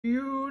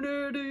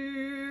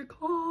Unity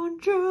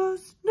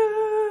consciousness.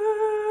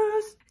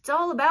 It's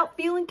all about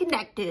feeling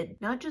connected,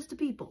 not just to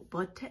people,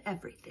 but to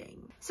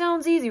everything.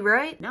 Sounds easy,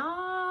 right?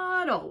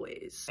 Not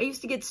always. I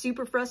used to get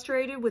super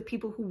frustrated with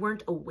people who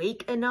weren't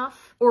awake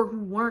enough or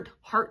who weren't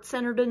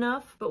heart-centered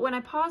enough. But when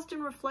I paused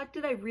and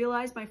reflected, I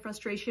realized my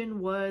frustration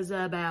was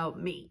about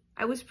me.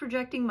 I was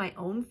projecting my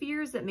own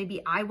fears that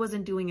maybe I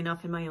wasn't doing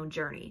enough in my own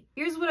journey.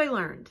 Here's what I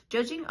learned.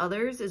 Judging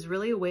others is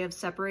really a way of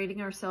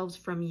separating ourselves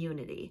from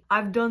unity.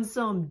 I've done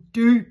some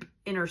deep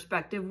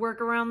introspective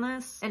work around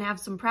this and have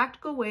some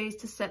practical ways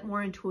to set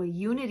more into a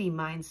unity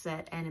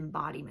mindset and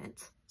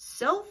embodiment.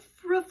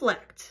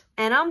 Self-reflect.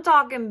 And I'm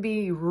talking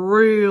be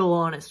real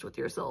honest with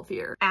yourself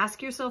here.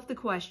 Ask yourself the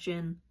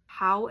question,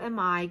 how am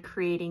I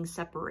creating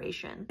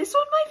separation? This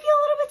one might feel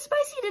a little bit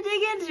spicy to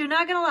dig into,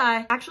 not gonna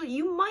lie. Actually,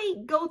 you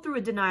might go through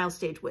a denial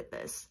stage with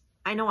this.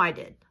 I know I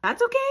did.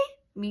 That's okay.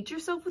 Meet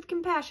yourself with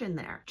compassion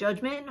there.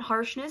 Judgment and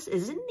harshness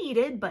isn't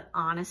needed, but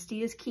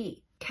honesty is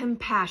key.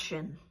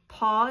 Compassion.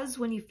 Pause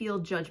when you feel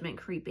judgment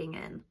creeping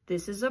in.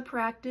 This is a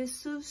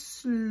practice of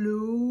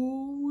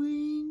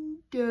slowing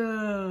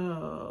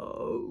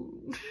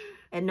down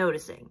and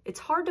noticing. It's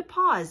hard to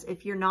pause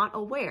if you're not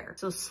aware.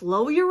 So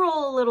slow your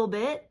roll a little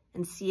bit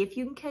and see if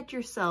you can catch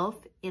yourself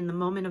in the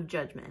moment of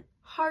judgment.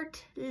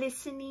 Heart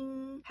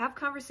listening. Have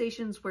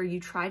conversations where you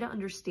try to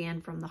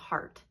understand from the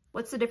heart.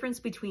 What's the difference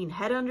between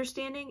head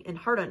understanding and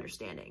heart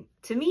understanding?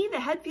 To me, the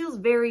head feels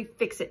very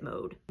fix-it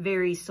mode,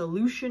 very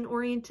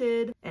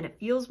solution-oriented, and it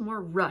feels more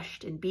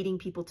rushed and beating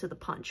people to the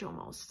punch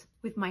almost.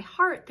 With my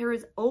heart, there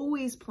is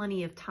always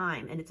plenty of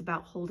time, and it's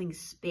about holding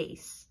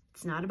space.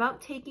 It's not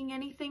about taking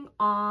anything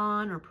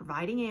on or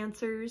providing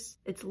answers.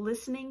 It's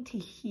listening to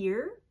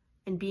hear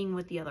and being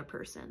with the other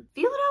person.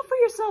 Feel it out for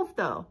yourself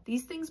though.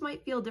 These things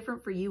might feel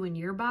different for you in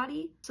your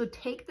body, so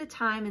take the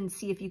time and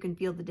see if you can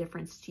feel the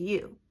difference to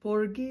you.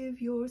 Forgive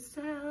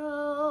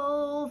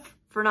yourself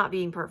for not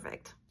being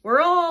perfect. We're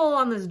all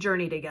on this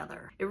journey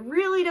together. It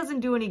really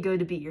doesn't do any good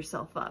to beat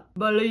yourself up.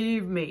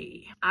 Believe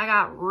me, I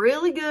got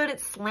really good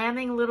at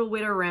slamming little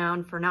wit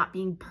around for not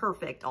being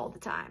perfect all the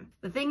time.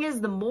 The thing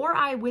is, the more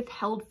I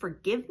withheld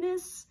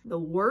forgiveness, the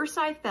worse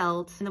I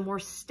felt and the more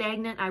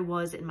stagnant I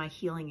was in my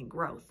healing and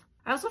growth.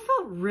 I also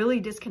felt really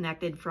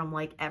disconnected from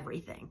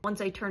everything.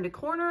 Once I turned a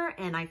corner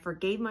and I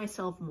forgave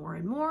myself more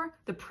and more,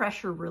 the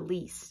pressure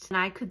released. And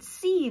I could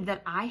see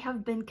that I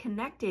have been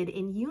connected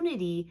in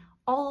unity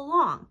all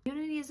along.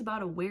 Unity is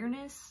about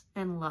awareness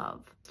and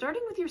love,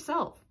 starting with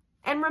yourself.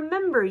 And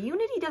remember,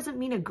 unity doesn't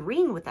mean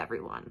agreeing with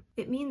everyone.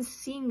 It means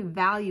seeing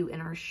value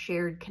in our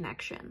shared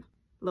connection.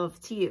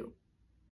 Love to you.